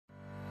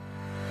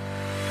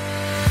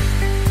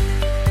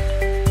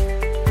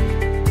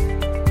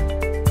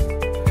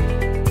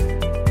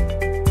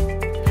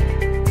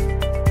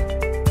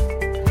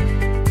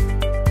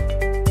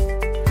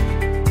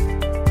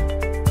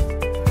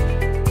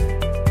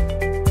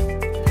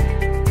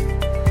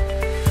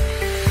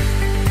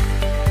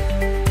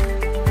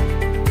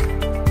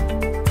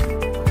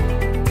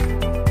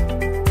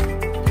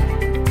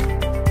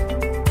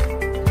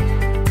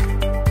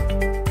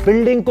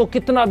Building को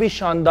कितना भी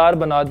शानदार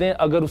बना दें,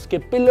 अगर उसके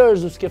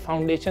पिलर्स, उसके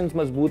फाउंडेशंस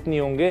मजबूत नहीं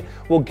होंगे,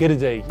 वो गिर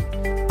जाएगी।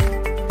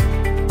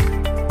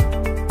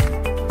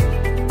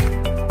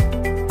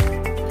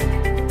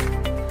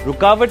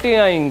 रुकावटें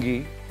आएंगी,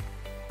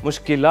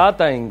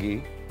 मुश्किलात आएंगी,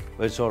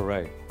 इट्स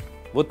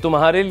ऑलराइट। वो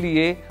तुम्हारे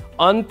लिए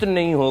अंत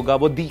नहीं होगा,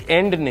 वो द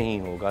एंड नहीं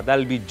होगा, that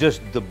will be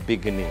just the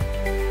beginning.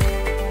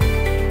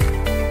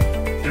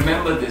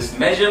 Remember this,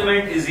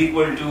 measurement is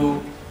equal to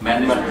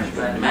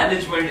management.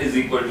 Management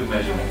is equal to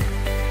measurement.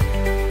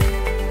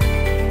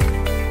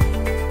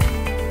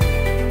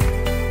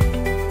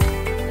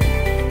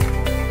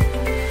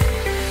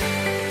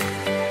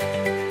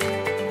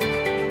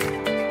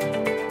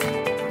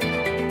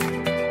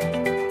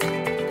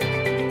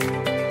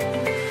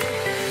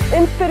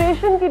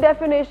 Inspiration की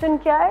डेफिनेशन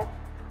क्या है?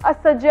 A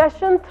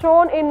suggestion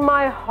thrown in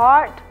my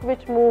heart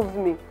which moves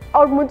me.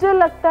 और मुझे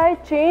लगता है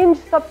change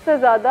सबसे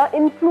ज्यादा,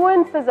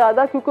 इन्फ्लुएंस से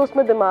ज्यादा, क्योंकि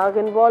उसमें दिमाग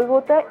इन्वॉल्व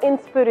होता है,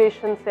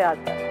 इंस्पिरेशन से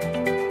आता है।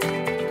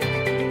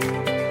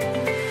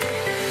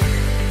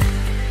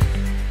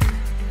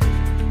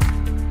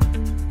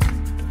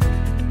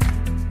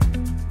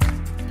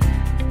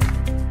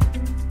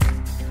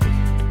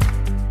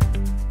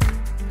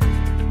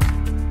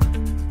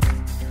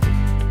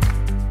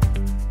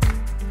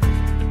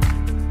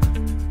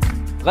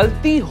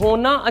 गलती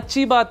होना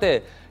अच्छी बात है।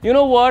 यू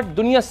नो व्हाट,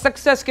 दुनिया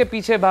सक्सेस के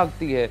पीछे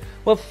भागती है,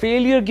 वो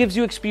failure gives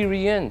you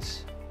experience.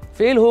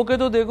 Fail होके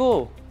तो देखो,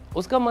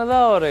 उसका मजा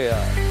हो रहा है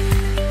यार।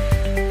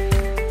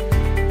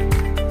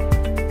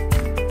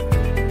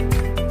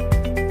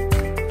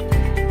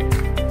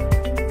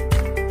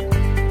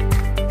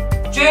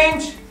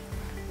 Change,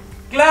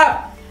 clap.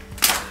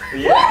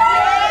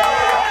 Yeah.